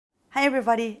Hi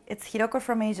everybody, it's Hiroko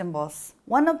from Asian Boss.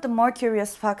 One of the more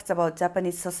curious facts about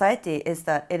Japanese society is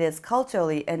that it is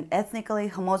culturally and ethnically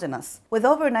homogenous, with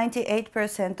over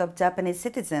 98% of Japanese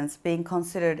citizens being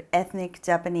considered ethnic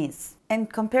Japanese.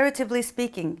 And comparatively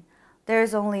speaking, there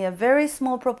is only a very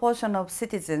small proportion of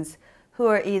citizens who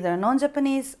are either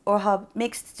non-Japanese or have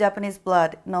mixed Japanese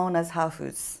blood known as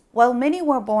hafus. While many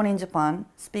were born in Japan,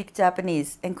 speak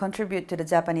Japanese, and contribute to the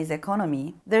Japanese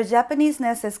economy, their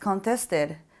Japaneseness is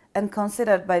contested and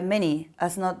considered by many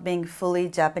as not being fully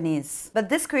Japanese. But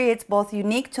this creates both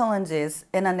unique challenges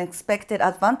and unexpected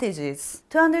advantages.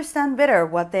 To understand better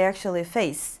what they actually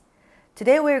face,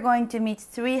 today we're going to meet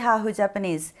 3 hafu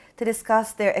Japanese to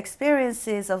discuss their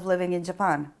experiences of living in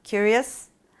Japan. Curious?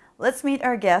 Let's meet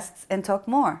our guests and talk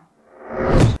more.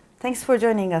 Thanks for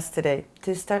joining us today.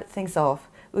 To start things off,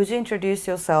 would you introduce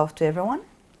yourself to everyone?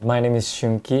 My name is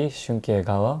Shunki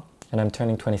Egawa, and I'm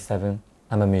turning 27.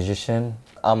 I'm a musician.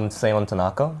 I'm Saiyon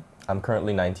Tanaka. I'm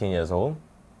currently 19 years old,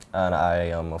 and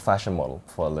I am a fashion model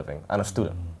for a living and a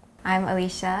student. I'm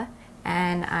Alicia,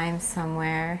 and I'm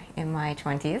somewhere in my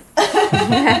 20s.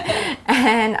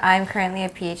 And I'm currently a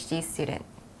PhD student.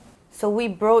 So we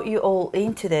brought you all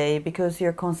in today because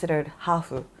you're considered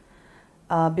hafu.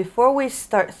 Before we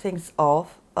start things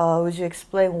off, would you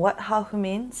explain what hafu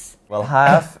means? Well,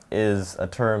 half is a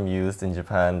term used in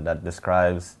Japan that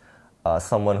describes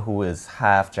someone who is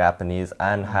half Japanese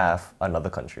and half another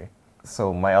country.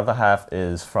 So my other half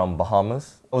is from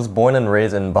Bahamas. I was born and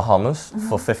raised in Bahamas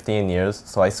for 15 years,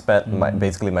 so I spent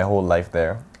basically my whole life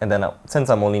there. And then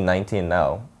since I'm only 19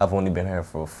 now, I've only been here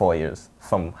for 4 years,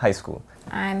 from high school.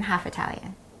 I'm half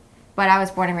Italian, but I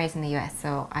was born and raised in the US,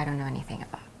 so I don't know anything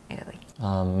about Italy.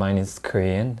 Mine is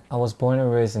Korean. I was born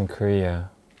and raised in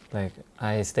Korea.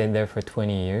 I stayed there for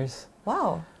 20 years.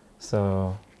 Wow.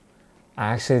 So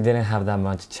I actually didn't have that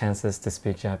much chances to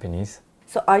speak Japanese.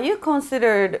 So are you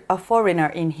considered a foreigner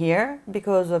in here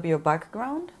because of your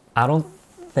background? I don't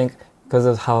think, because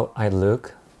of how I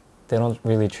look, they don't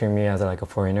really treat me as like a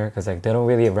foreigner, because they don't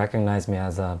really recognize me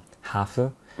as a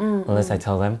hafu unless I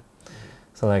tell them.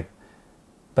 So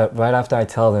but right after I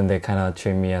tell them, they kind of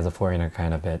treat me as a foreigner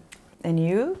kind of bit. And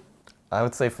you? I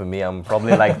would say for me, I'm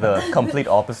probably like the complete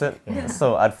opposite.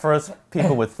 So at first,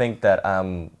 people would think that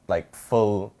I'm like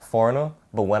full foreigner,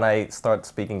 but when I start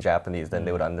speaking Japanese, then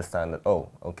they would understand that, oh,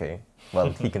 okay,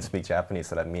 well, he can speak Japanese,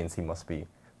 so that means he must be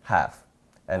half.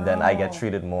 And then I get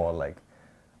treated more like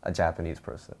a Japanese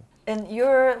person. And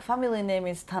your family name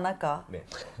is Tanaka.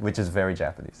 Which is very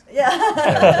Japanese.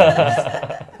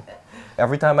 Yeah.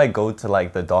 Every time I go to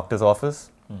like the doctor's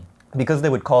office, because they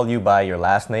would call you by your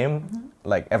last name,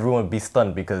 like everyone would be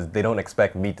stunned because they don't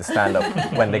expect me to stand up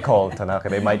when they call Tanaka.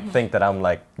 They might think that I'm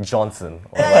like Johnson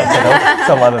or like,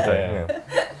 some other thing.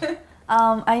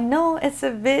 I know it's a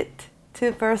bit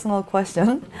too personal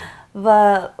question,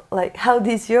 but like, how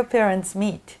did your parents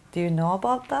meet? Do you know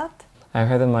about that? I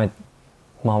heard that my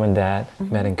mom and dad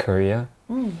met in Korea,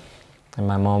 and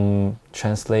my mom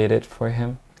translated for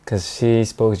him because she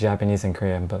spoke Japanese and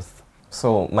Korean both.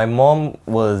 So my mom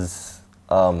was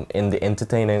in the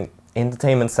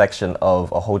entertainment section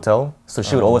of a hotel, so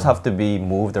she would always have to be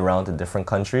moved around to different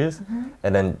countries,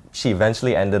 and then she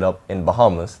eventually ended up in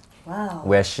Bahamas,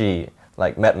 where she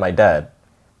like met my dad,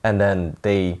 and then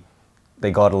they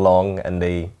got along and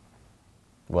they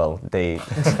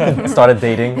started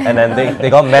dating, and then they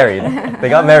got married. They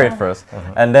got married first,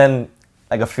 and then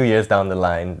like a few years down the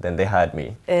line, then they had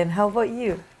me. And how about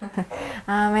you?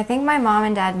 I think my mom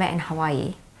and dad met in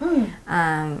Hawaii.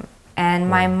 And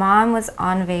my mom was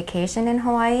on vacation in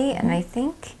Hawaii, and I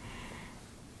think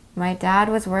my dad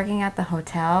was working at the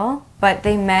hotel. But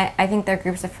they met, I think their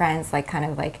groups of friends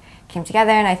came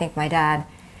together, and I think my dad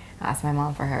asked my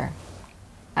mom for her.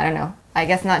 I don't know. I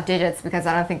guess not digits, because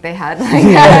I don't think they had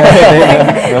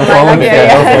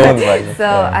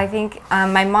So I think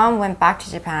my mom went back to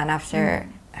Japan after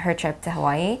her trip to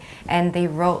Hawaii, and they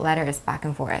wrote letters back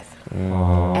and forth.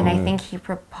 And I think he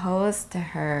proposed to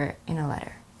her in a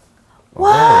letter. Wow!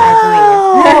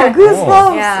 I believe.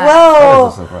 Goosebumps! Yeah. Wow! That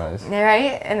was a surprise. Yeah,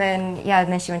 right? And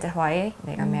then she went to Hawaii,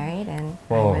 they got married, and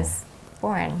I was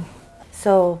born.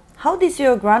 So how did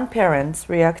your grandparents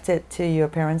reacted to your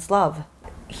parents' love?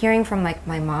 Hearing from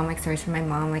my mom, stories from my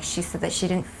mom, she said that she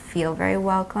didn't feel very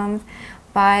welcomed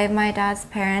by my dad's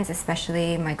parents,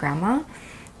 especially my grandma.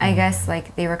 I guess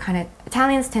they were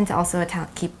Italians tend to also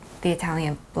keep the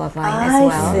Italian bloodline as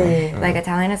well. See.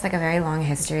 Italian is a very long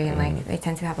history, and they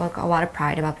tend to have a lot of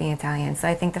pride about being Italian. So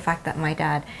I think the fact that my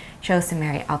dad chose to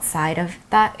marry outside of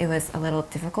that, it was a little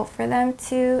difficult for them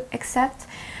to accept.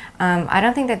 I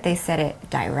don't think that they said it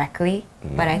directly,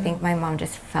 but I think my mom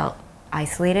just felt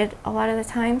isolated a lot of the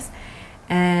times.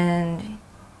 And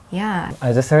yeah.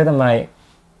 I just heard that my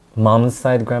mom's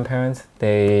side grandparents,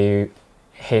 they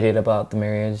hated about the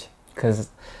marriage because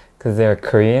they're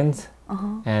Koreans,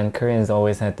 and Koreans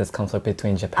always had this conflict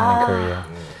between Japan and Korea.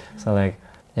 So like,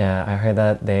 yeah, I heard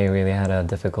that they really had a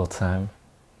difficult time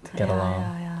to get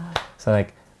along. So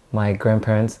like my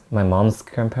grandparents, my mom's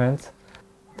grandparents,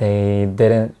 they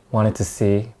didn't wanted to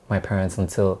see my parents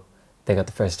until they got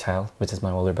the first child, which is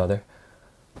my older brother.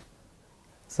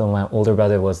 So my older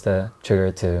brother was the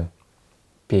trigger to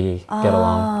get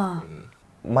along.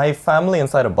 My family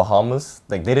inside of Bahamas,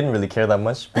 like they didn't really care that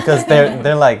much because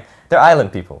they're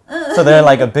island people. So they're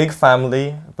like a big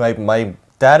family. My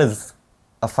dad is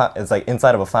like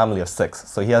inside of a family of 6.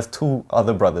 So he has 2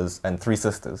 other brothers and 3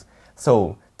 sisters.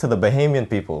 So to the Bahamian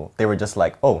people, they were just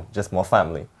like, oh, just more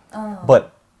family.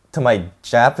 But to my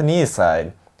Japanese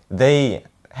side, they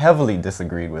heavily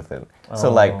disagreed with it.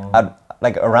 So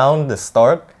like around the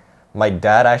start, my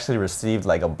dad actually received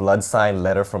like a blood sign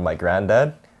letter from my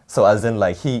granddad. So as in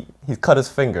like he cut his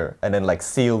finger and then like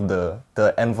sealed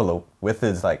the envelope with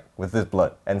his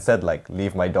blood and said like,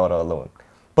 leave my daughter alone.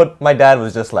 But my dad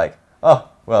was just like, oh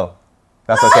well,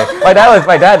 that's okay. my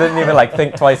dad didn't even like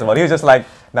think twice about it. He was just like,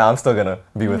 nah, I'm still gonna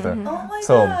be with her. Oh my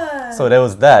God. So there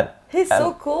was that. He's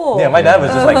so cool. Yeah, my dad was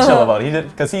just like chill about it.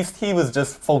 Because he was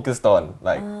just focused on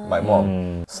like my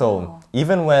mom. So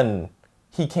even when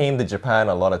he came to Japan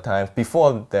a lot of times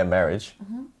before their marriage,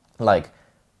 like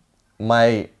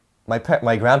my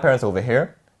grandparents over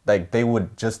here, like they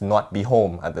would just not be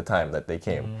home at the time that they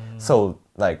came. So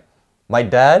like my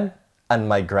dad and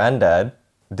my granddad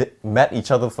met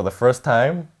each other for the first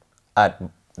time at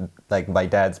like my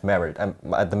dad's marriage,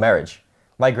 at the marriage.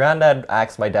 My granddad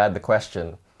asked my dad the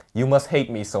question, you must hate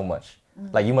me so much.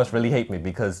 Like you must really hate me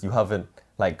because you haven't,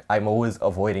 like I'm always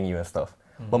avoiding you and stuff.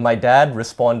 But my dad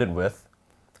responded with,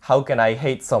 how can I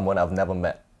hate someone I've never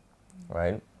met,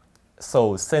 right?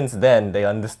 So since then, they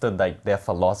understood like their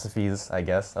philosophies, I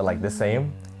guess, are like the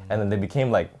same. And then they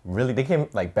became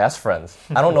like best friends.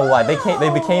 I don't know why.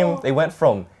 They went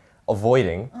from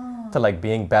avoiding to like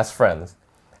being best friends.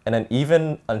 And then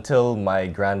even until my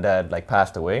granddad like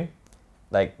passed away,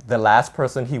 like the last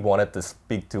person he wanted to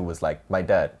speak to was like my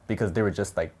dad because they were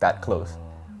just like that close.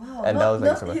 Wow, and not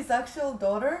that was his actual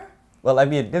daughter? Well, I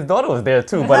mean, his daughter was there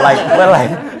too, but like,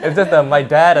 it's just that my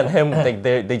dad and him,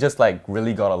 they just like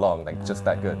really got along, like just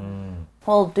that good.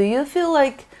 Well, do you feel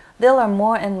like there are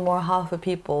more and more hafu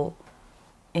people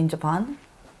in Japan?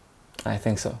 I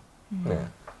think so. Yeah.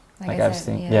 Like I I've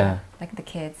said, seen, yeah. Like the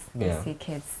kids, Yeah. they see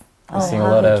kids. I've seen a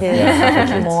lot of kids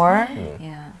kids. more.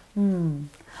 Yeah.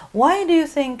 Why do you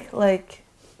think like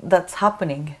that's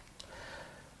happening?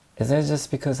 Is it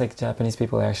just because like Japanese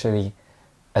people actually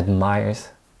admires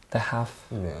the half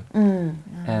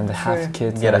and the half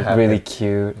kids Yeah, are the half really kid.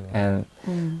 cute and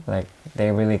like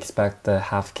they really expect the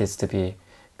half kids to be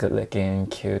good looking,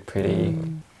 cute, pretty.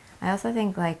 I also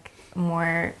think like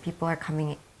more people are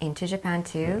coming into Japan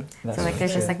too. That's So like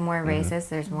there's just true. like more races,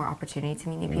 there's more opportunity to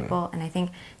meet new people. And I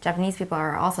think Japanese people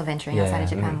are also venturing outside of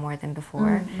Japan more than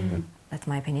before. That's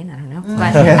my opinion, I don't know.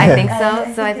 But I think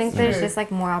so. So I think there's just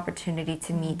like more opportunity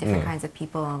to meet different kinds of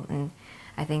people, and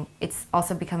I think it's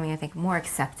also becoming, I think, more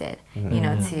accepted, you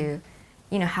know, to,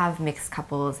 you know, have mixed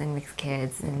couples and mixed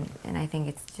kids, and I think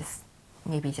it's just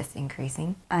maybe just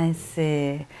increasing. I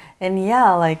see. And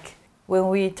yeah, like when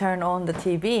we turn on the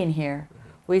TV in here,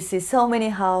 we see so many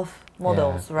half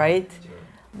models, right?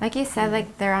 Like you said,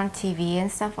 like they're on TV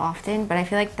and stuff often, but I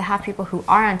feel like the half people who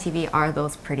are on TV are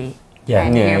those pretty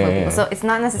and beautiful people. So it's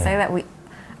not necessarily that we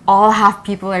all half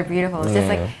people are beautiful. It's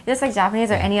just like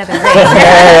Japanese or any other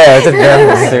race.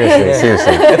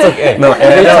 Seriously. It's okay. No,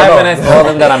 every time when I tell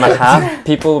them that I'm a half,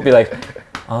 people will be like,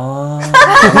 oh.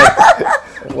 I'm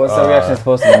like, what's the reaction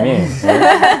supposed to mean?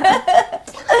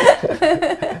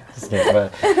 Just kidding,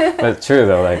 but it's true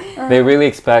though. Like they really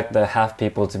expect the half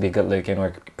people to be good looking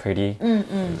or pretty.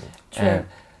 True.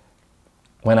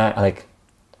 And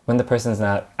when the person's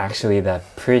not actually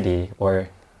that pretty or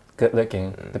good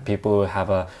looking, the people will have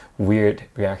a weird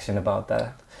reaction about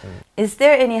that. Is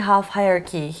there any half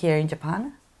hierarchy here in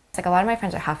Japan? It's like a lot of my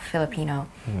friends are half Filipino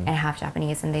and half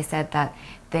Japanese, and they said that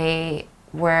they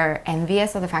were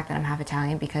envious of the fact that I'm half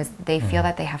Italian because they feel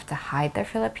that they have to hide their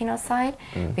Filipino side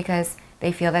because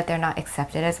they feel that they're not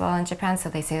accepted as well in Japan, so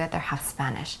they say that they're half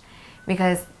Spanish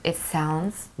because it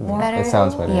sounds better. It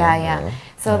sounds better. Yeah.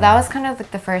 So that was kind of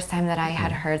like the first time that I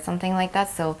had heard something like that,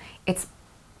 so it's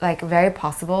like very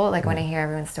possible, like when I hear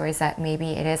everyone's stories, that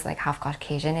maybe it is like half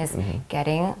Caucasian is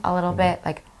getting a little bit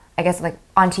like, I guess like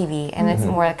on TV, and it's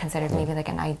more considered maybe like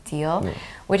an ideal,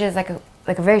 which is like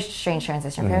like a very strange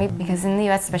transition for me, because in the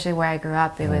US, especially where I grew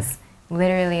up, it was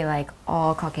literally like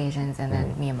all Caucasians and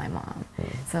then me and my mom.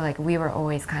 So like we were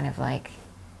always kind of like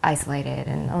isolated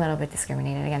and a little bit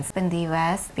discriminated against. In the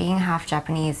US, being half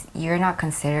Japanese, you're not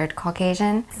considered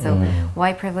Caucasian. So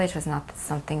white privilege was not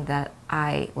something that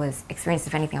I was experiencing.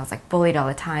 If anything, I was like bullied all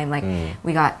the time. Like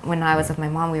when I was with my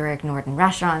mom, we were ignored in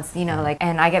restaurants, you know, like,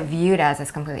 and I get viewed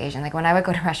as completely Asian. Like when I would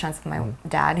go to restaurants with my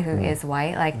dad, who is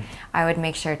white, like I would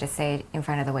make sure to say in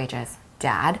front of the waitress,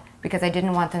 Dad, because I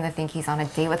didn't want them to think he's on a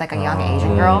date with like a young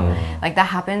Asian girl. Like that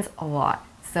happens a lot.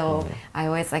 So I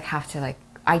always like have to like,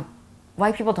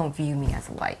 white people don't view me as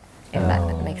white, if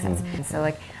that makes sense. And so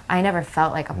like I never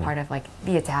felt like a part of like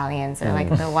the Italians or like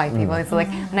the white people. So like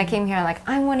when I came here, I'm like,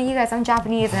 I'm one of you guys, I'm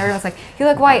Japanese, and everyone's like, you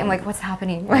look white. I'm like, what's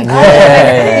happening? Like, you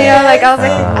know, like I was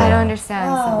like, I don't understand.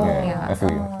 So yeah. I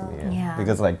feel you. Yeah.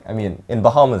 Because like, I mean, in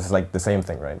Bahamas it's like the same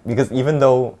thing, right? Because even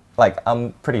though like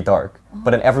I'm pretty dark,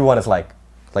 but then everyone is like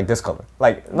this color.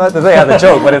 Like, not to say as a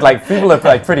joke, but it's like people are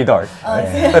like pretty dark.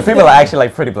 Right? But people are actually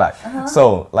like pretty black.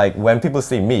 So like when people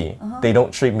see me, they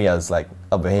don't treat me as like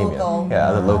a Bahamian,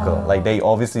 as a local. Like they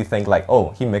obviously think like,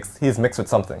 oh, he's mixed with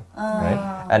something,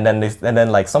 right? And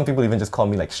then like some people even just call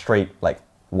me like straight like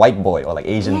white boy or like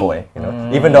Asian boy, you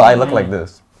know. Even though I look like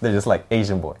this, they're just like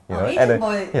Asian boy, you know. Asian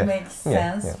boy makes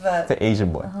sense, but the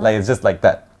Asian boy, like it's just like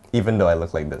that. Even though I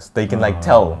look like this, they can like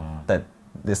tell that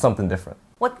there's something different.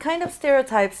 What kind of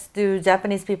stereotypes do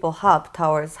Japanese people have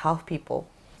towards half people?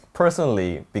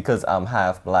 Personally, because I'm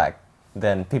half black,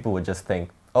 then people would just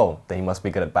think, oh, then he must be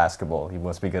good at basketball, he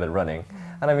must be good at running.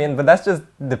 And I mean, but that's just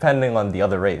depending on the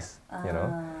other race, you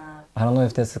know? I don't know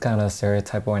if this is kind of a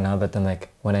stereotype or not, but then like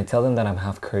when I tell them that I'm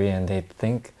half Korean, they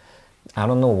think, I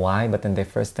don't know why, but then they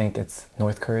first think it's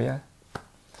North Korea.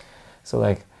 So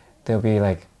like they'll be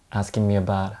like asking me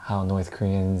about how North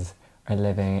Koreans are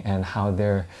living and how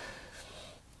they're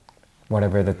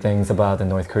whatever the things about the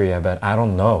North Korea, but I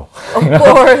don't know. Of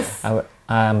course.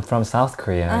 I'm from South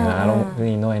Korea and I don't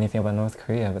really know anything about North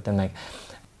Korea, but then like,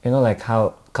 you know, like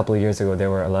how a couple of years ago there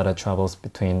were a lot of troubles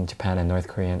between Japan and North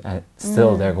Korea, and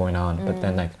still they're going on, but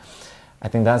then like, I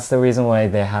think that's the reason why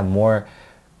they have more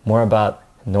about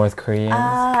North Koreans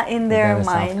in their than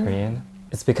mind. South Korean.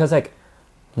 It's because like,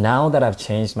 now that I've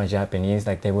changed my Japanese,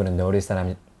 like they wouldn't notice that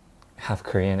I'm half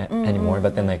Korean anymore,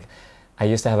 but then like, I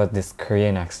used to have this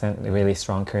Korean accent, a really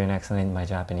strong Korean accent in my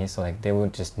Japanese, so like they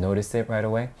would just notice it right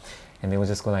away, and they would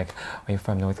just go like, are you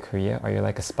from North Korea? Are you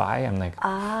like a spy? I'm like,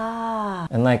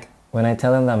 And like when I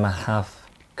tell them that I'm half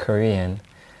Korean,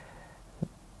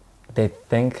 they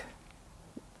think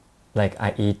like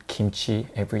I eat kimchi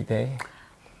every day,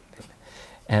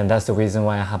 and that's the reason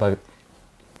why I have a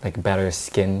like better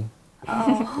skin.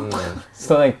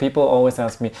 So like people always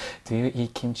ask me, do you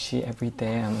eat kimchi every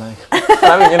day? I'm like,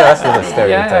 I mean, you know, that's the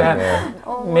stereotype.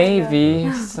 yeah. Maybe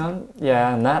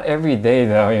not every day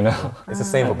though, you know. It's the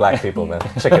same for black people, man.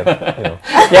 Chicken, you know.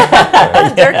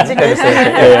 Jerk chicken.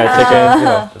 Chicken, you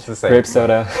know, it's the same. grape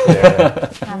soda.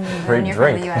 Great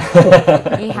drink.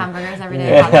 Eat hamburgers every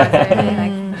day, hot dogs every day.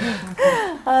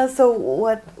 Like, So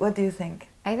what do you think?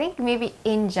 I think maybe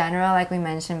in general, like we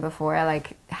mentioned before,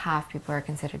 like half people are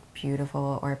considered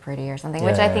beautiful or pretty or something,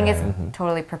 which I think is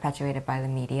totally perpetuated by the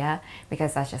media,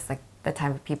 because that's just like the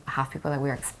type of people, half people that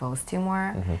we're exposed to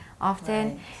more often.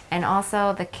 Right. And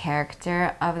also the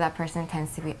character of that person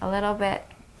tends to be a little bit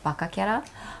baka-kyara.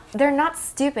 They're not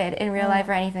stupid in real life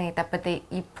or anything like that, but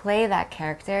you play that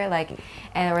character like,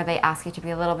 and where they ask you to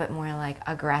be a little bit more like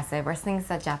aggressive or things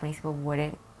that Japanese people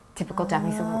wouldn't. Typical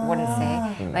Japanese people wouldn't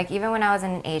say. Like even when I was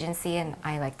in an agency and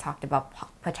I like talked about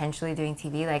potentially doing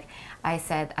TV, like I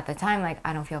said at the time, like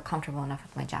I don't feel comfortable enough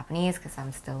with my Japanese because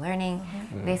I'm still learning.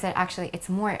 They said actually it's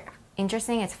more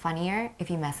interesting, it's funnier if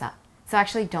you mess up. So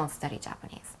actually don't study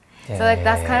Japanese. So like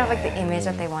that's kind of like the image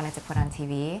that they wanted to put on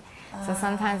TV. So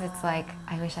sometimes it's like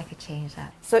I wish I could change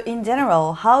that. So in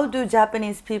general, how do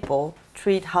Japanese people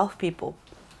treat half people?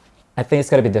 I think it's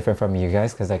gotta be different from you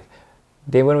guys, because like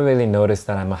they wouldn't really notice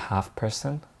that I'm a half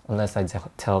person unless I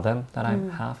tell them that I'm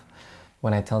half.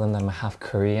 When I tell them that I'm half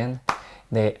Korean,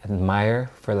 they admire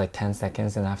for like 10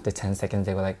 seconds, and after 10 seconds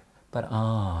they were like, but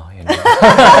you know.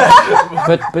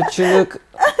 but you look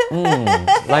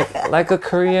like a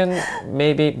Korean,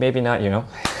 maybe not, you know.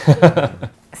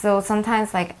 So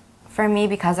sometimes like for me,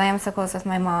 because I am so close with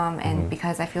my mom and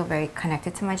because I feel very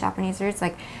connected to my Japanese roots,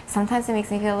 like sometimes it makes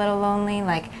me feel a little lonely,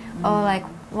 like, oh, like,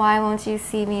 why won't you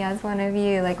see me as one of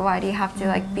you? Like, why do you have to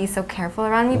like be so careful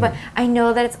around me? But I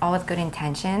know that it's all with good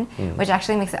intention, which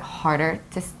actually makes it harder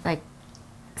to like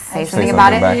say something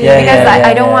about it, because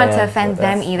I don't want to offend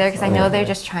them either, because I know they're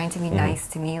just trying to be nice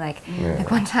to me. Like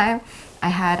one time, I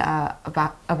had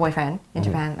a boyfriend in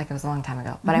Japan, like it was a long time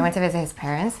ago, but I went to visit his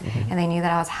parents and they knew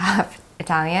that I was half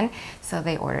Italian, so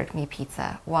they ordered me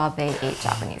pizza while they ate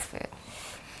Japanese food.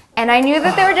 And I knew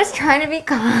that they were just trying to be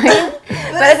kind,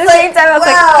 but at the same time I was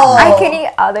like, I can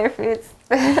eat other foods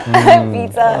than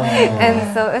pizza.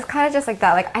 And so it was kind of just like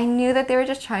that. Like I knew that they were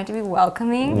just trying to be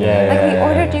welcoming. Like we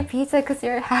ordered you pizza because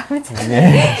you're half Italian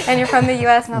and you're from the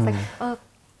US, and I was like, oh,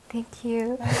 thank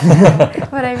you.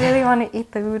 But I really want to eat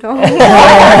the udon.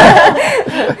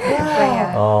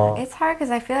 It's hard because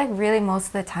I feel like really most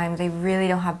of the time they really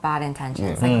don't have bad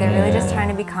intentions. Like they're really just trying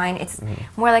to be kind. It's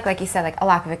more like you said, like a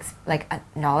lack of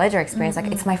knowledge or experience. Like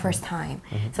it's my first time.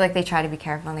 So like they try to be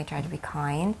careful and they try to be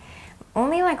kind.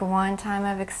 Only like one time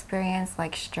I've experienced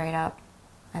like straight up,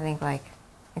 I think like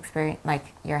experience like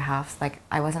your halves. Like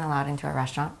I wasn't allowed into a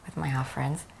restaurant with my half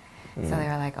friends. So they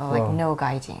were like, oh, like no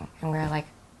gaijin. And we were like,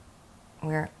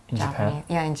 we're Japanese.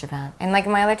 Yeah, in Japan. And like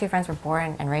my other two friends were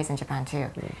born and raised in Japan too.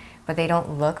 But they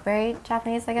don't look very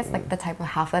Japanese, I guess. Like the type of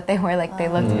half that they wear, like they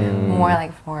looked more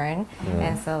like foreign.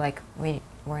 And so like we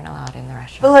weren't allowed in the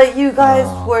restaurant. But like you guys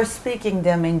were speaking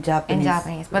them in Japanese. In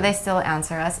Japanese, but they still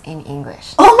answer us in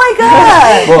English. Oh my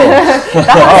god! That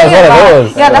happens to me a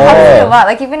lot. Yeah, that happens to me a lot.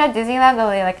 Like even at Disneyland, they'll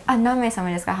be like, "Nanme-sama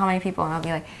desu ka? How many people?" And I'll be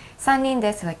like, 3人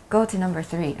です. Like, go to number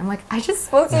 3. I'm like, I just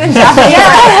spoke to you in Japanese.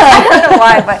 I don't know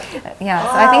why, but yeah.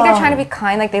 So I think they're trying to be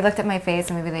kind. Like they looked at my face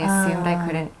and maybe they assumed I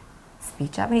couldn't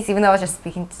speak Japanese, even though I was just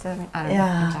speaking to them. I don't know,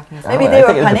 in Japanese. Maybe they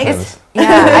were panicked.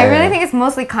 Yeah, I really think it's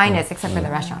mostly kindness, except for the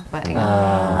restaurant. But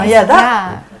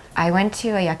I went to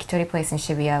a yakitori place in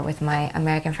Shibuya with my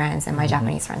American friends and my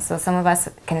Japanese friends. So some of us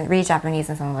can read Japanese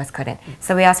and some of us couldn't.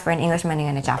 So we asked for an English menu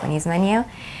and a Japanese menu.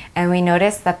 And we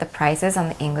noticed that the prices on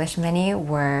the English menu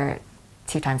were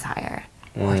 2 times higher.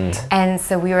 What? And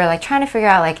so we were like trying to figure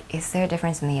out like, is there a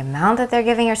difference in the amount that they're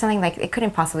giving or something? Like it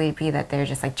couldn't possibly be that they're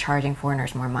just like charging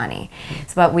foreigners more money.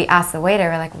 So, but we asked the waiter,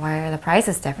 we're like, why are the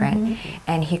prices different?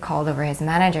 And he called over his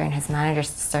manager and his manager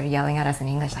started yelling at us in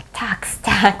English like, tax,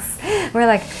 tax. We're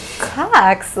like,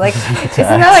 tax? Like, isn't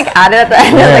that like added at the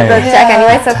end of like the check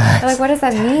anyway? So we're like, what does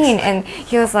that mean? And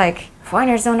he was like,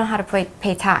 foreigners don't know how to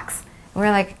pay tax. And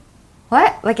we're like,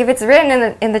 what? Like if it's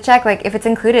written in the check, like if it's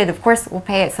included, of course we'll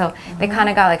pay it. So they kind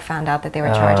of got like found out that they were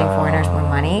charging foreigners more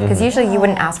money because usually you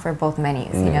wouldn't ask for both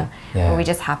menus, you know. But we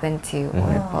just happened to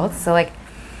order both. So like,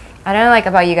 I don't know like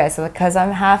about you guys. So because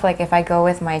I'm half, like if I go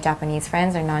with my Japanese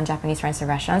friends or non-Japanese friends to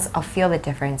restaurants, I'll feel the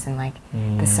difference in like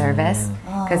the service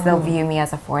because they'll view me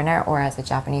as a foreigner or as a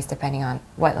Japanese depending on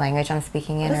what language I'm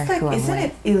speaking in or who I'm with. Isn't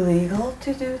it illegal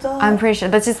to do that? I'm pretty sure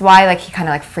that's just why like he kind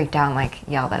of like freaked out and like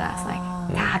yelled at us like.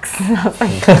 Tax.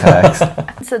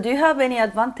 So do you have any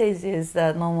advantages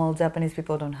that normal Japanese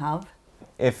people don't have?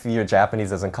 If your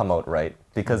Japanese doesn't come out right,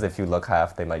 because if you look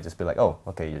half, they might just be like, oh,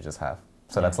 okay, you're just half.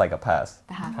 So that's like a pass.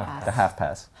 The half pass. The half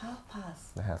pass. Half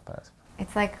pass. The half pass.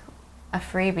 It's like a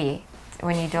freebie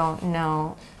when you don't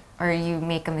know or you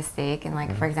make a mistake in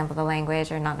like, for example, the language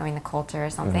or not knowing the culture or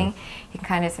something. You can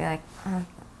kind of say like,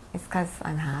 it's because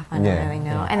I'm half, I don't really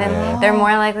know. And then they're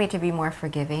more likely to be more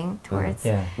forgiving towards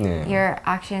your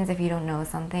actions if you don't know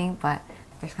something, but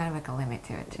there's kind of like a limit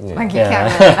to it. Like you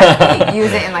can't really like,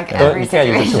 use it in like every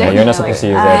situation. You're not supposed to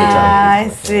use it every time. I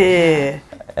see.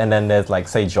 And then there's like,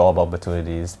 say, job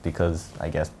opportunities because I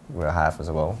guess we're half as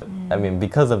well. I mean,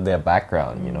 because of their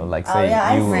background, you know, like say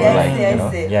you were like, you know,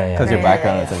 because your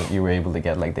background is you were able to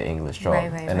get like the English job.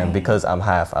 And then because I'm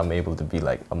half, I'm able to be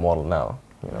like a model now.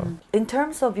 You know. In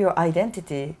terms of your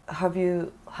identity, have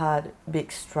you had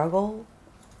big struggle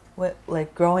with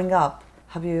like growing up?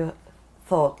 Have you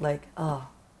thought like, oh,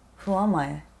 who am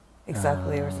I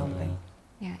exactly or something?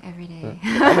 Yeah, every day.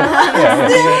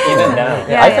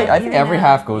 I think every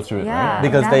half goes through it, right?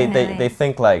 Because they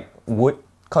think like, what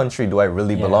country do I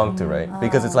really belong to, right?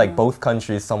 Because it's like both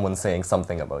countries, someone's saying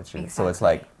something about you. So it's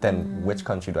like, then which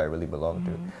country do I really belong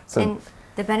to? So and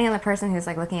depending on the person who's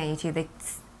like looking at you too, they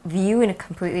view in a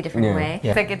completely different way.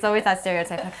 It's like it's always that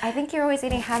stereotype. Like, I think you're always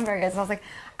eating hamburgers. And I was like,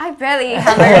 I barely eat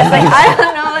hamburgers. Like I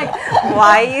don't know like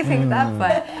why you think that,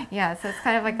 but yeah. So it's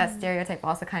kind of like that stereotype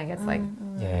also kind of gets like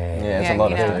it's a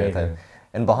lot of stereotype.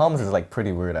 And Bahamas is like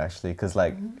pretty weird actually, because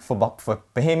like for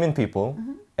Bahamian people,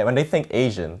 and when they think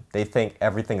Asian, they think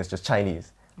everything is just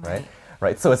Chinese, right?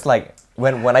 Right. So it's like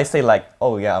when I say like,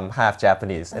 oh yeah, I'm half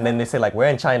Japanese, and then they say like, where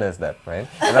in China is that, right?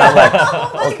 And then I'm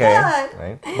like, okay,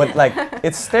 right? But like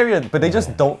it's stereotype, but they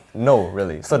just don't know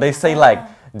really. So they say like,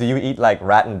 do you eat like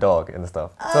rat and dog and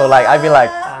stuff? So like I'd be like,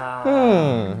 you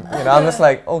know, I'm just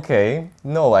like, okay,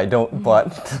 no, I don't, but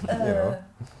you know.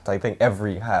 I think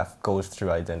every half goes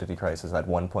through identity crisis at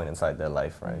one point inside their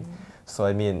life, right? So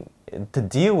I mean, to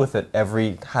deal with it,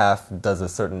 every half does a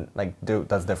certain, like,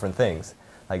 does different things.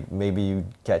 Like maybe you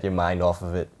get your mind off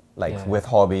of it, like with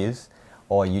hobbies,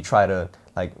 or you try to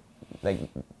like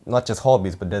not just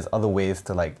hobbies, but there's other ways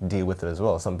to like deal with it as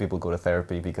well. Some people go to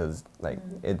therapy because like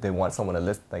they want someone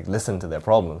to listen to their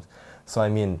problems. So I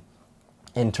mean,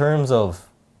 in terms of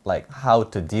like how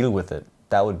to deal with it,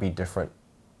 that would be different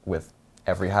with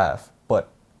every half. But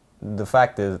the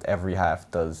fact is, every half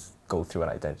does go through an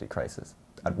identity crisis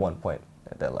at one point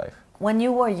in their life. When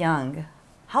you were young,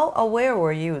 how aware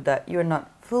were you that you're not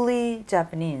fully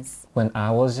Japanese? When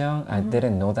I was young, I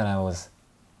didn't know that I was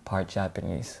part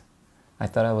Japanese. I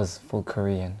thought I was full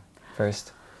Korean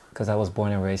first because I was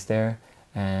born and raised there,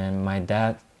 and my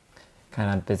dad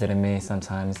kind of visited me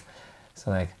sometimes. So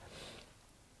like,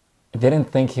 I didn't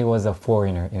think he was a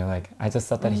foreigner, you know, like I just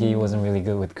thought that he wasn't really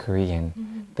good with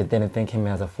Korean, but didn't think him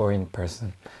as a foreign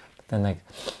person. But then like,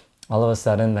 all of a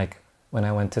sudden, like when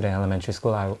I went to the elementary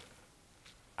school,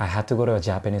 I had to go to a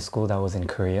Japanese school that was in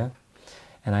Korea,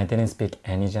 and I didn't speak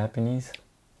any Japanese.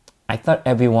 I thought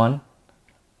everyone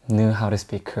knew how to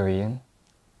speak Korean,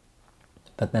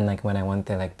 but then like when I went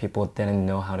there, like people didn't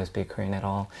know how to speak Korean at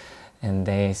all, and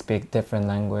they speak different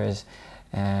language,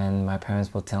 and my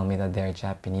parents will tell me that they're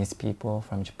Japanese people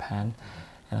from Japan,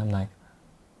 and I'm like,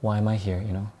 why am I here,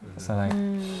 you know? So like,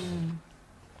 and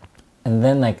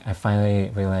then like I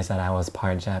finally realized that I was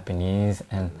part Japanese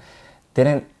and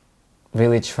didn't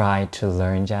really try to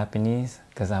learn Japanese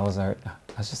because I was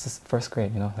just first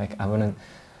grade, you know, like I wouldn't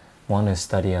want to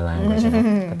study a language, you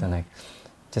know? But then like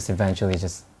just eventually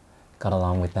just got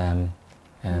along with them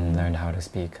and learned how to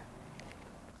speak.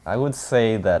 I would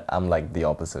say that I'm like the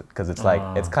opposite because it's like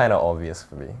it's kind of obvious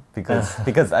for me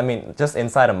because I mean just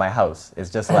inside of my house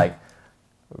it's just like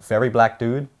very black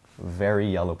dude, very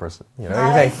yellow person, you know.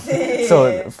 Like,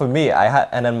 so for me,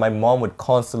 and then my mom would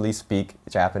constantly speak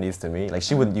Japanese to me. Like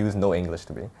she would use no English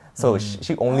to me, so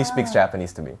she only speaks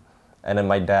Japanese to me, and then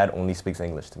my dad only speaks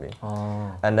English to me.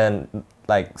 And then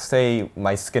like say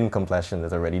my skin complexion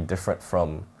is already different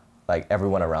from like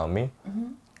everyone around me.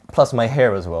 Plus my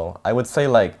hair as well. I would say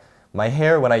like my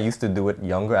hair when I used to do it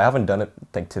younger, I haven't done it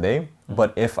like today,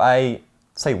 but if I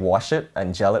say wash it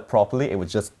and gel it properly, it would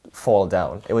just fall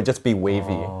down. It would just be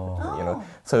wavy, you know?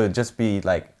 So it would just be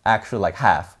like actual like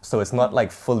half. So it's not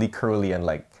like fully curly and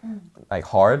like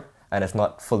hard, and it's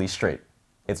not fully straight.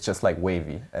 It's just like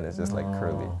wavy and it's just like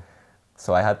curly.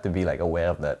 So I had to be like aware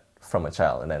of that from a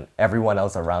child, and then everyone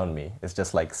else around me is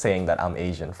just like saying that I'm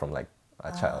Asian from like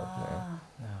a child. You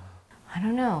know? I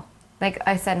don't know. Like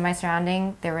I said, my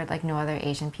surrounding, there were like no other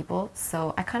Asian people.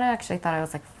 So I kind of actually thought I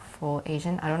was like full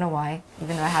Asian. I don't know why,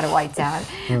 even though I had a white dad.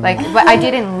 Like, but I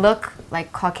didn't look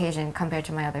like Caucasian compared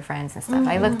to my other friends and stuff.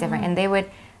 I looked different, and they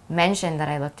would mention that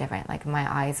I look different. Like my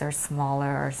eyes are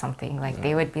smaller or something. Like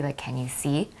they would be like, "Can you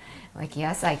see?" Like,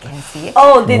 yes, I can see.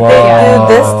 Oh, did they do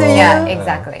this to you? Yeah,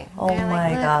 exactly. Oh They're my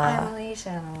like, God. I'm Alicia.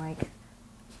 And I'm like,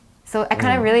 so I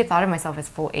kind of really thought of myself as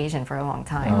full Asian for a long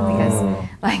time because,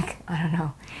 like, I don't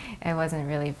know, it wasn't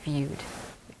really viewed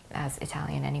as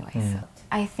Italian anyway. So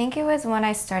I think it was when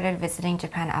I started visiting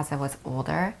Japan as I was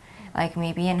older, like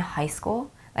maybe in high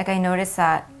school. Like I noticed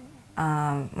that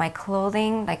my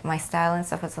clothing, like my style and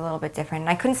stuff was a little bit different. And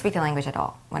I couldn't speak the language at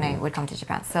all when I would come to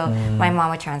Japan. So my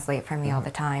mom would translate for me all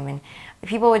the time. And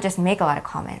people would just make a lot of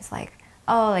comments like,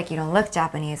 oh, like you don't look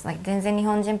Japanese, like 全然日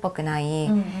本人っぽくない,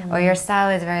 or your style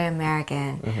is very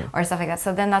American, or stuff like that.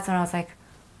 So then that's when I was like,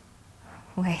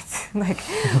 wait, like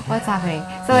what's happening?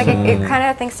 So like it kind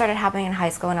of things started happening in high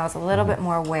school, and I was a little bit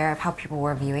more aware of how people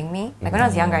were viewing me. Like when I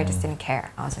was younger, I just didn't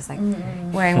care. I was just like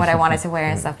wearing what I wanted to wear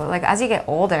and stuff. But like as you get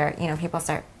older, you know, people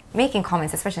start making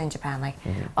comments, especially in Japan, like,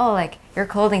 oh, like your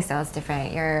clothing style is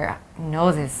different, your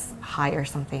nose is high or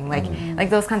something. Like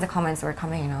those kinds of comments were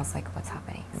coming, and I was like, what's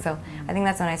happening? So I think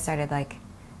that's when I started like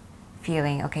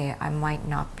feeling, okay, I might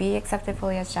not be accepted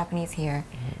fully as Japanese here.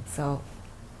 So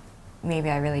maybe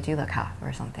I really do look half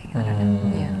or something. I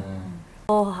don't know. Yeah.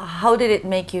 Well, how did it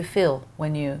make you feel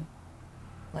when you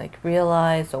like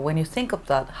realize, or when you think of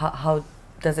that? How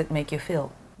does it make you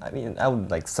feel? I mean, I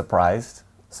would like surprised.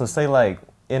 So say like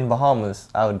in Bahamas,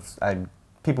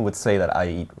 people would say that I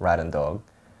eat rat and dog,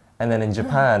 and then in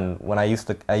Japan, when I used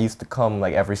to come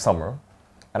like every summer,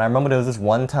 and I remember there was this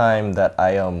one time that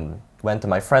I went to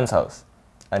my friend's house,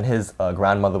 and his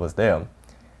grandmother was there.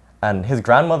 And his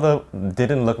grandmother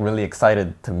didn't look really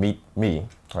excited to meet me,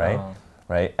 right?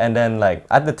 Right? And then like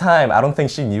at the time, I don't think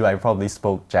she knew I probably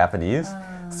spoke Japanese.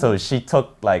 So she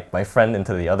took like my friend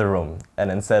into the other room and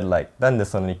then said like, "なんで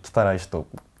そんなに汚い人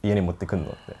家に持ってくん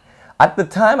の?" at the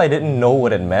time I didn't know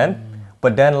what it meant,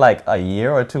 but then like a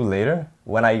year or two later,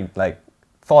 when I like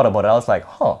thought about it, I was like,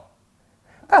 huh,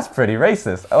 that's pretty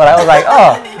racist. But I was like,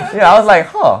 oh, yeah, I was like,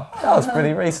 huh, that was pretty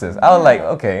racist. I was like,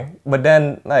 okay. But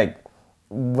then like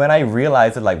when I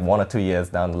realized it like 1 or 2 years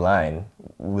down the line,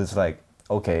 it was like,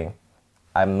 okay,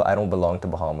 I don't belong to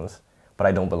Bahamas, but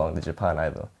I don't belong to Japan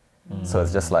either. So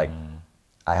it's just like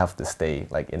I have to stay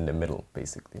like in the middle,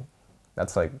 basically.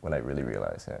 That's like when I really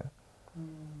realized, yeah.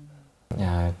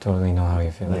 Yeah, I totally know how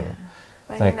you feel. Yeah.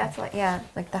 But I Like- think that's what, yeah,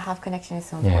 like the half connection is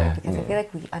so important Yeah. because I feel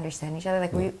like we understand each other.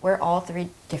 Like we're all three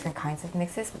different kinds of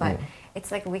mixes, but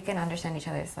it's like we can understand each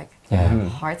other's like Yeah.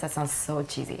 hearts. That sounds so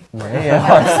cheesy. It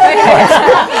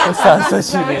sounds so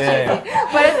cheesy. Yeah.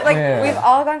 But it's like Yeah. we've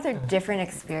all gone through different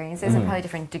experiences and probably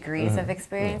different degrees of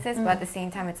experiences. But at the same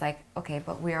time, it's like, okay,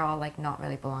 but we're all like not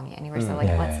really belonging anywhere. So like,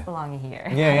 Yeah, let's yeah. belong here.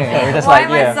 Yeah. We're just Why like,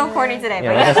 am I yeah. so corny today?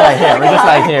 Yeah, we're just like here. We're just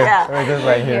like here. Yeah. We're just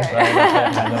like here.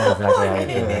 I know exactly how you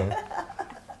feel.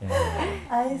 Yeah.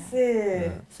 I see.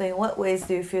 So in what ways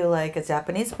do you feel like a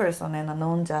Japanese person and a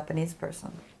non-Japanese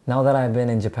person? Now that I've been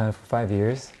in Japan for 5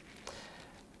 years,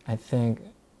 I think,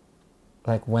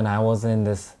 like when I was in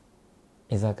this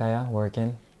izakaya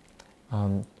working,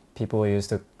 people used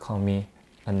to call me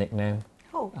a nickname.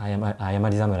 Oh.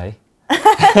 Ayamari Samurai.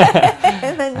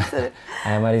 And then you said,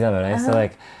 Ayamari Samurai. So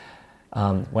like,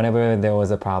 whenever there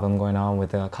was a problem going on with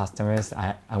the customers,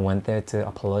 I went there to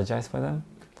apologize for them.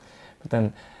 But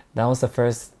then that was the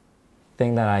first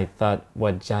thing that I thought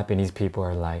what Japanese people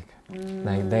are like.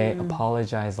 Like they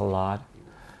apologize a lot.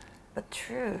 but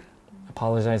true.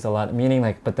 Apologize a lot, meaning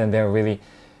like, but then they're really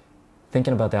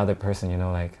thinking about the other person, you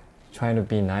know, like trying to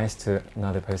be nice to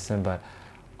another person, but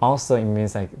also it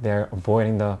means like they're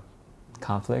avoiding the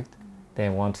conflict. They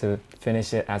want to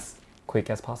finish it as quick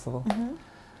as possible.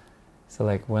 So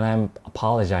like when I'm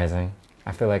apologizing,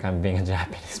 I feel like I'm being a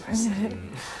Japanese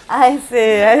person. I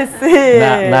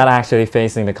see. Not actually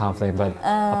facing the conflict, but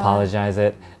apologize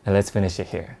it and let's finish it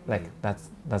here. Like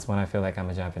that's when I feel like I'm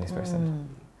a Japanese person.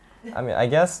 I mean, I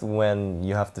guess when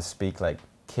you have to speak like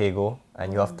keigo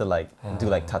and you have to like do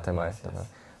like tatemai,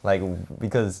 like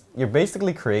because you're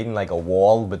basically creating like a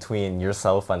wall between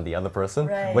yourself and the other person,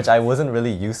 Right. which I wasn't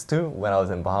really used to when I was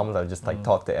in Bahamas. I would just like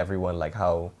talk to everyone like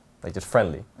how like just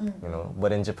friendly, you know.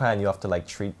 But in Japan, you have to like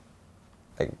treat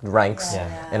like ranks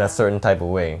Yeah. in a certain type of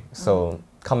way. So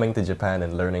coming to Japan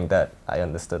and learning that, I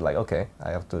understood like, okay, I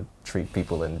have to treat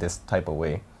people in this type of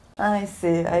way. I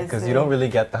see. Because you don't really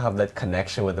get to have that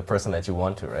connection with the person that you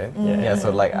want to, right? Yeah. So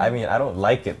like, I mean, I don't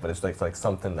like it, but it's like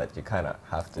something that you kind of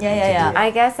have to. Yeah. do. I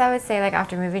guess I would say like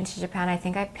after moving to Japan, I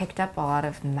think I picked up a lot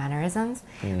of mannerisms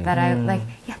that I like.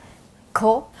 Yeah,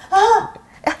 cool.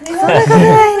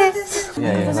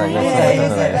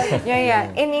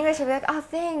 Yeah. In English, I'd be like, oh,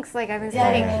 thanks. Like I've been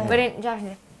studying, but in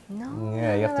Japanese, no.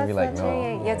 Yeah, you have to be that's like, not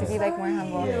true. no. You have to be like more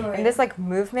humble. Yeah. And this like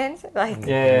movement, like,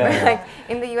 Yeah. where, like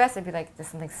in the U.S., it'd be like, does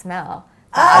something smell?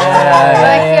 Yeah, But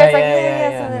like here, it's like,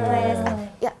 yeah. something like this.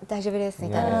 Yeah, 大丈夫です.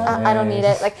 I don't need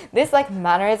it. Like this like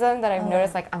mannerism that I've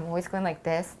noticed, like I'm always going like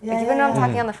this. Like even when I'm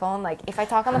talking on the phone, like if I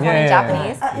talk on the phone in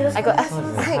Japanese, I go,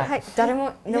 hi,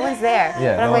 no one's there.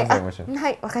 Yeah, but I'm no like, one's there with you.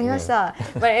 hi, わかりました.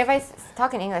 But if I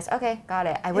talk in English, okay, got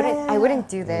it. I wouldn't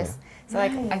do this. So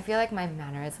like I feel like my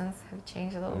mannerisms have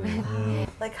changed a little bit.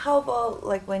 Like how about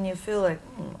like when you feel like,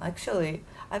 actually,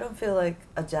 I don't feel like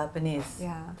a Japanese.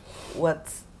 Yeah.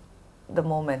 What's the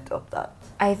moment of that?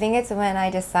 I think it's when I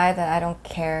decide that I don't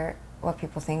care what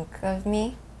people think of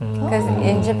me. Because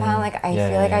in Japan, like I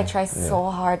feel like I try so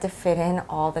hard to fit in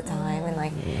all the time and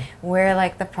like wear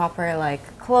like the proper like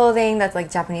clothing that's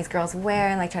like Japanese girls wear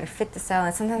and like try to fit the style.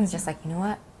 And sometimes it's just like, you know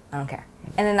what? I don't care.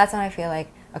 And then that's when I feel like,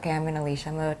 okay, I'm in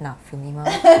Alicia mode, not Fumi mode.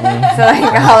 So like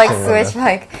I'll like switch.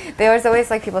 Like there's always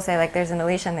like people say like there's an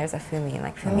Alicia and there's a Fumi. And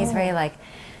like Fumi's very like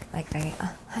very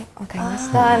hi,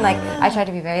 okamashita, and like I try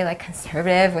to be very like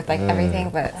conservative with like everything,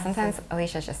 but sometimes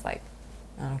Alicia's just like,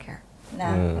 I don't care.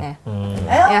 Nah. Nah.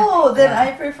 Oh, then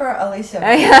I prefer Alicia.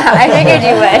 Yeah, I figured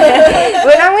you would.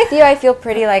 When I'm with you, I feel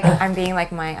pretty like I'm being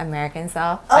like my American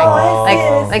self. Like,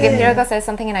 like if Hiroko says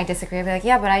something and I disagree, I'd be like,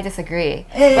 yeah, but I disagree.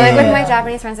 But like with my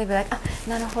Japanese friends, I'd be like,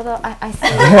 naruhodo, I see.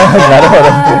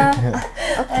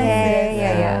 Okay,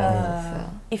 yeah. So.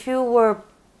 If you were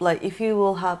like, if you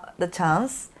will have the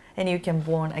chance and you can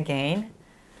born again,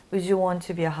 would you want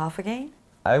to be a half again?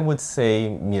 I would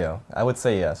say, I would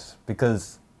say yes.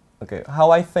 Because, okay,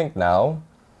 how I think now,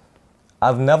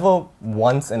 I've never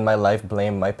once in my life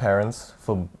blamed my parents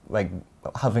for like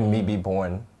having me be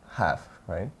born half,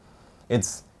 right?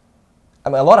 It's, I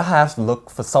mean, a lot of halves look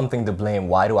for something to blame.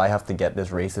 Why do I have to get this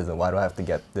racism? Why do I have to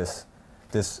get this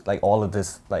like all of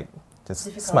this, like, this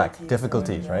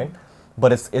difficulties, right?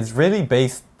 but it's really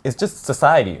based. It's just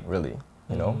society, really,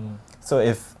 you know. So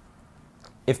if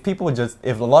people just,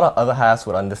 if a lot of other halves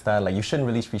would understand, like, you shouldn't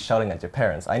really be shouting at your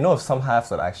parents. I know of some halves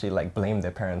that actually like blame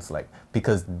their parents, like,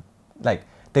 because like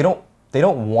they don't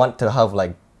want to have,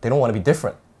 like, they don't want to be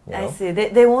different. You know? I see.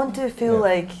 They want to feel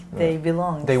like they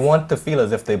belong. They want to feel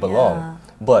as if they belong. Yeah.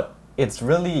 But it's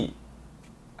really,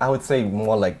 I would say,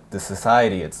 more like the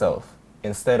society itself.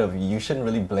 Instead of, you shouldn't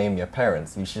really blame your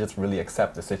parents. You should just really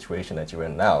accept the situation that you're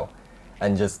in now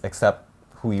and just accept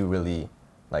who you really,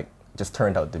 like, just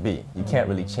turned out to be. You can't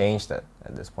really change that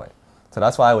at this point. So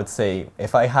that's why I would say,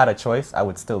 if I had a choice, I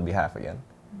would still be half again.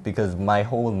 Because my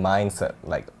whole mindset,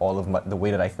 like, all of the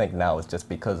way that I think now is just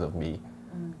because of me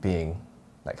being,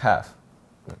 like, half.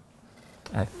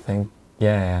 I think,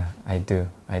 yeah, I do.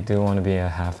 I do want to be a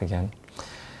half again.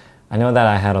 I know that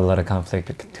I had a lot of conflict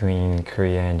between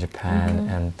Korea and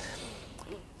Japan,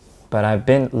 but I've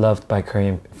been loved by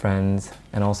Korean friends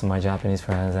and also my Japanese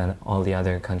friends and all the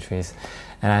other countries.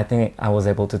 And I think I was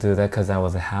able to do that because I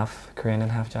was a half Korean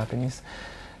and half Japanese.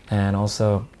 And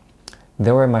also,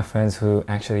 there were my friends who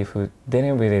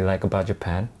didn't really like about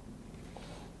Japan.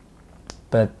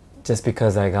 But just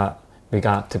because we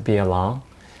got to be along,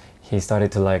 he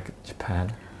started to like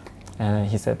Japan. And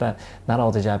he said that not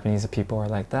all the Japanese people are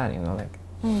like that, you know,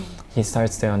 like he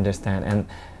starts to understand. And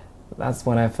that's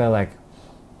when I felt like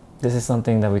this is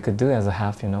something that we could do as a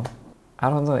half, you know. I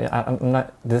don't know, I'm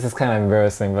not, this is kind of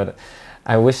embarrassing, but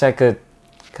I wish I could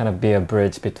kind of be a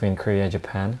bridge between Korea and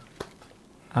Japan.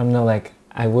 I don't know, like,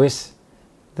 I wish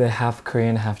the half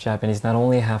Korean, half Japanese, not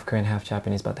only half Korean, half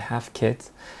Japanese, but half kids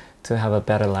to have a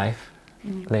better life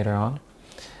later on.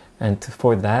 And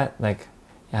for that, like,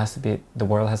 it has to be, the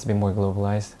world has to be more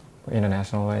globalized, more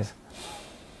internationalized.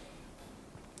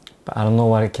 But I don't know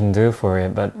what it can do for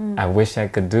it, but I wish I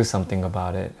could do something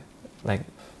about it, like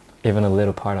even a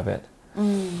little part of it.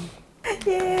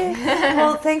 Yay!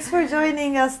 Well, thanks for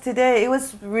joining us today. It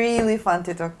was really fun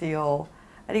to talk to you all.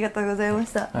 ありがとうございま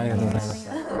した。ありがとうございまし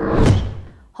た。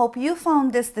 Hope you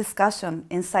found this discussion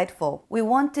insightful. We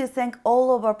want to thank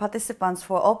all of our participants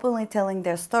for openly telling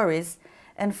their stories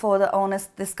and for the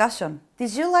honest discussion.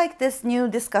 Did you like this new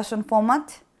discussion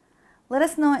format? Let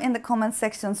us know in the comment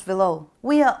sections below.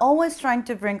 We are always trying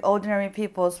to bring ordinary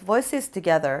people's voices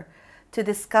together to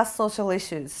discuss social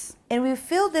issues. And we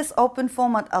feel this open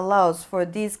format allows for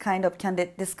these kind of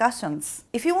candid discussions.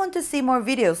 If you want to see more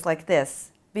videos like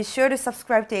this, be sure to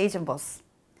subscribe to Asian Boss.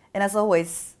 And as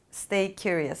always, stay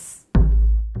curious.